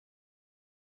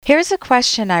Here's a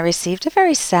question I received, a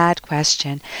very sad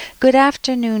question. Good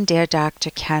afternoon, dear Dr.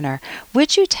 Kenner.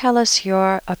 Would you tell us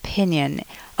your opinion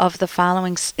of the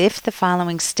following, if the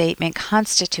following statement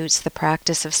constitutes the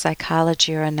practice of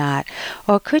psychology or not?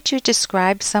 Or could you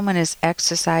describe someone as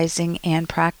exercising and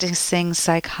practicing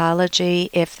psychology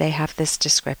if they have this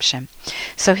description?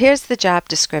 So here's the job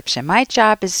description. My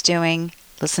job is doing,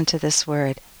 listen to this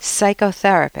word,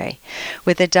 psychotherapy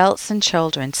with adults and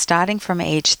children starting from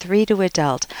age 3 to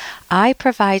adult. I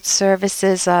provide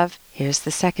services of, here's the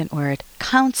second word,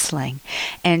 counseling,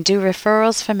 and do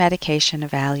referrals for medication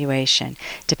evaluation,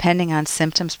 depending on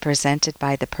symptoms presented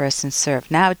by the person served.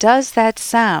 Now, does that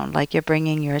sound like you're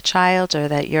bringing your child or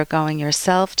that you're going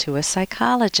yourself to a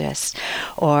psychologist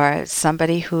or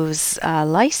somebody who's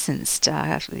licensed,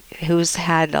 who's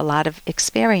had a lot of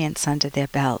experience under their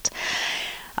belt?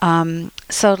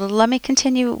 So let me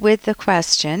continue with the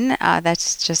question.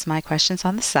 That's just my questions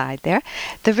on the side there.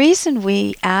 The reason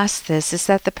we ask this is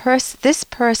that this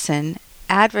person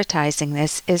advertising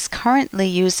this is currently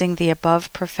using the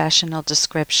above professional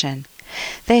description.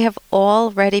 They have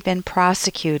already been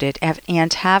prosecuted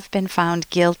and have been found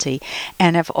guilty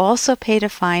and have also paid a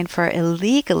fine for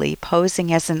illegally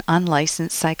posing as an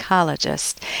unlicensed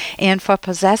psychologist and for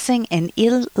possessing an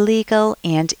illegal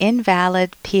and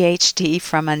invalid PhD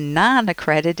from a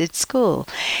non-accredited school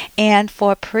and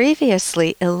for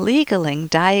previously illegally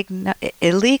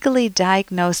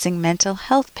diagnosing mental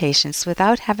health patients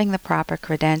without having the proper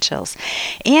credentials.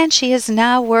 And she is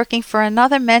now working for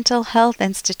another mental health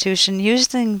institution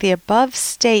using the above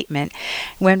statement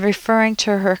when referring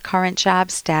to her current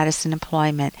job status and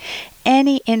employment.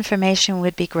 Any information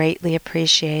would be greatly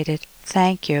appreciated.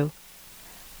 Thank you.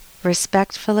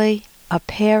 Respectfully, a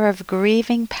pair of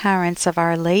grieving parents of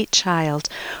our late child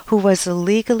who was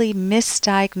illegally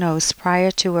misdiagnosed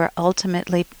prior to her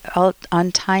ultimately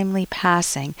untimely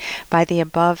passing by the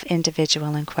above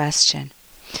individual in question.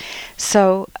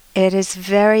 So it is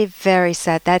very, very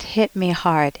sad. That hit me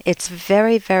hard. It's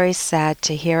very, very sad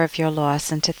to hear of your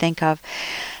loss and to think of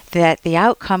that the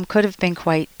outcome could have been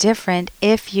quite different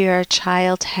if your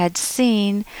child had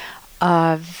seen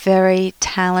a very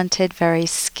talented, very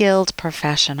skilled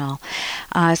professional.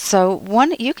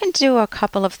 You can do a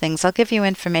couple of things. I'll give you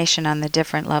information on the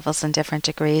different levels and different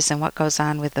degrees and what goes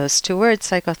on with those two words,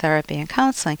 psychotherapy and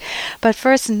counseling. But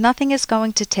first, nothing is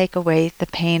going to take away the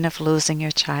pain of losing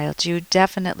your child. You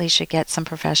definitely should get some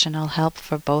professional help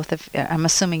for both of. I'm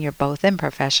assuming you're both in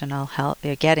professional help.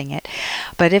 You're getting it.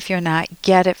 But if you're not,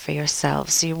 get it for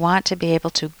yourselves. You want to be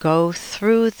able to go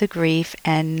through the grief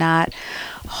and not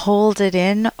hold it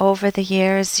in over the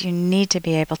years. You need to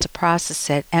be able to process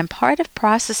it. And part of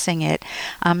processing it,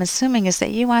 I'm assuming, is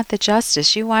that you want the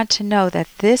justice. You want to know that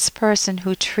this person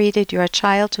who treated your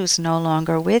child who's no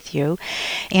longer with you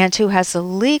and who has a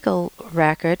legal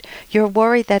record, you're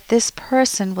worried that this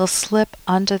person will slip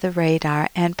under the radar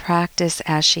and practice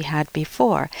as she had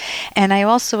before. And I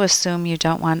also assume you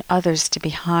don't want others to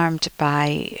be harmed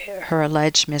by her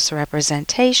alleged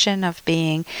misrepresentation of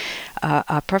being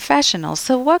a professional.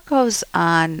 So what goes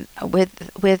on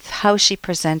with how she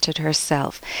presented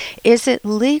herself? Is it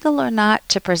legal or not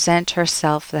to present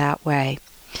herself that way?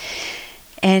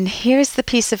 And here's the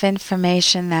piece of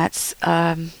information that's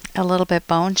a little bit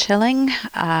bone-chilling.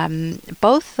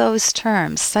 Both those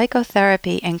terms,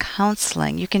 psychotherapy and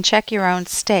counseling, you can check your own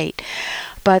state,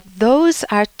 but those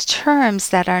are terms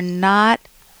that are not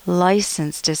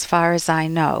licensed as far as I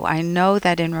know. I know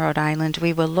that in Rhode Island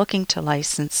we were looking to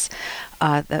license,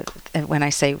 when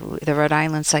I say the Rhode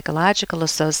Island Psychological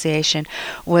Association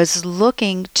was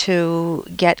looking to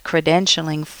get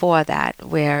credentialing for that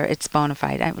where it's bona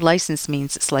fide. License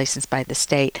means it's licensed by the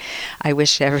state. I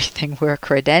wish everything were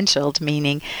credentialed,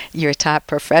 meaning your top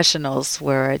professionals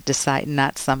were deciding,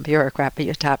 not some bureaucrat, but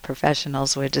your top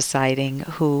professionals were deciding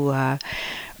who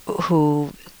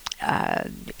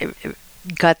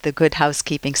got the Good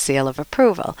Housekeeping seal of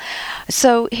approval.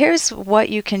 So here's what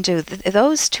you can do.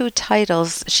 Those two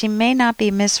titles, she may not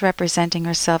be misrepresenting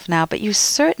herself now, but you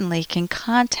certainly can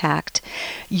contact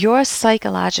your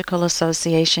psychological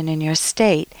association in your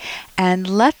state and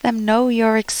let them know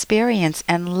your experience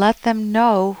and let them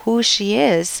know who she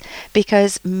is,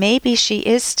 because maybe she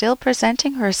is still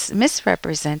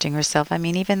misrepresenting herself. I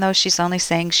mean, even though she's only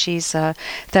saying she's a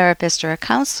therapist or a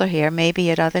counselor here, maybe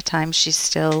at other times she's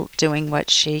still doing what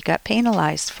she got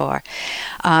penalized for.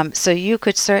 So you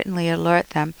could certainly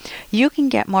alert them. You can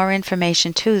get more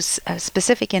information too,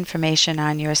 specific information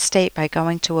on your state by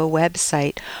going to a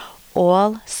website,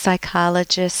 All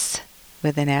Psychologists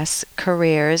with an S,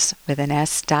 careers with an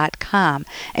S.com,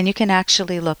 and you can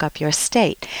actually look up your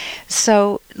state.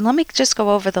 So let me just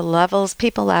go over the levels.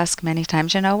 People ask many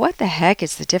times, what the heck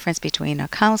is the difference between a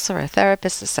counselor, a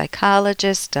therapist, a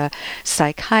psychologist, a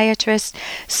psychiatrist?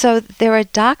 So there are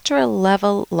doctoral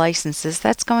level licenses.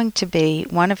 That's going to be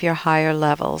one of your higher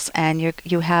levels. And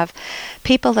you have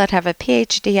people that have a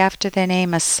PhD after their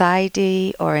name, a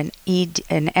PsyD, or an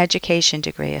education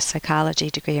degree, a psychology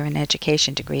degree or an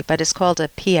education degree. But it's called a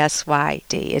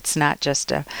PsyD. It's not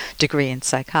just a degree in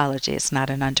psychology. It's not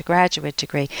an undergraduate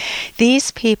degree.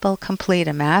 These people complete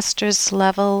a master's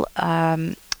level,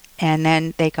 and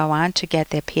then they go on to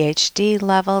get their PhD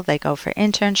level. They go for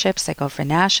internships. They go for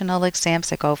national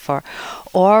exams. They go for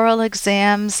oral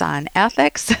exams on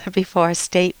ethics before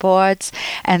state boards.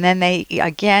 And then they,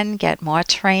 again, get more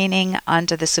training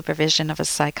under the supervision of a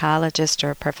psychologist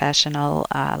or a professional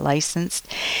licensed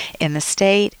in the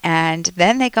state. And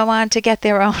then they go on to get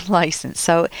their own license.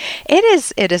 So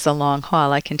it is a long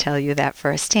haul, I can tell you that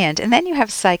firsthand. And then you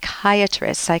have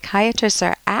psychiatrists. Psychiatrists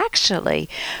are actually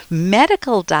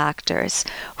medical doctors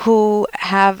who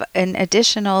have an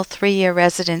additional 3-year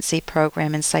residency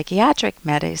program in psychiatric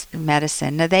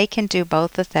medicine. Now, they can do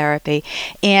both the therapy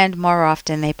and more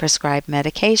often they prescribe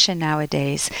medication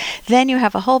nowadays. Then you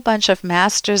have a whole bunch of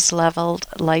master's level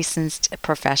licensed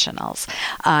professionals.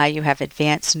 You have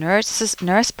advanced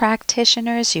nurse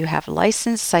practitioners. You have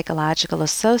licensed psychological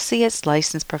associates,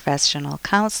 licensed professional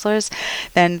counselors.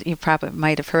 Then you probably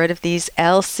might have heard of these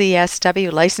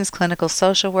LCSW, licensed clinical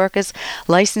social workers,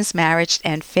 licensed marriage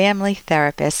and family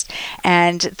therapists,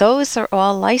 and those are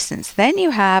all licensed. Then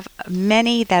you have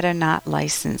many that are not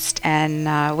licensed,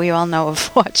 and we all know of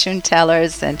fortune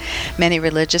tellers, and many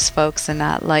religious folks are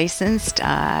not licensed.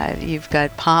 You've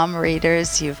got palm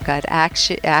readers, you've got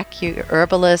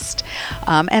herbalists,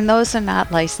 and those are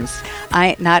not licensed,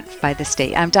 not by the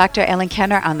state. I'm Dr. Ellen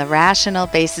Kenner on the Rational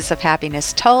Basis of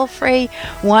Happiness. Toll free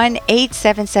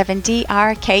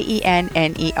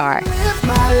 1-877-DRKENNER. Live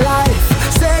my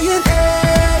life, saying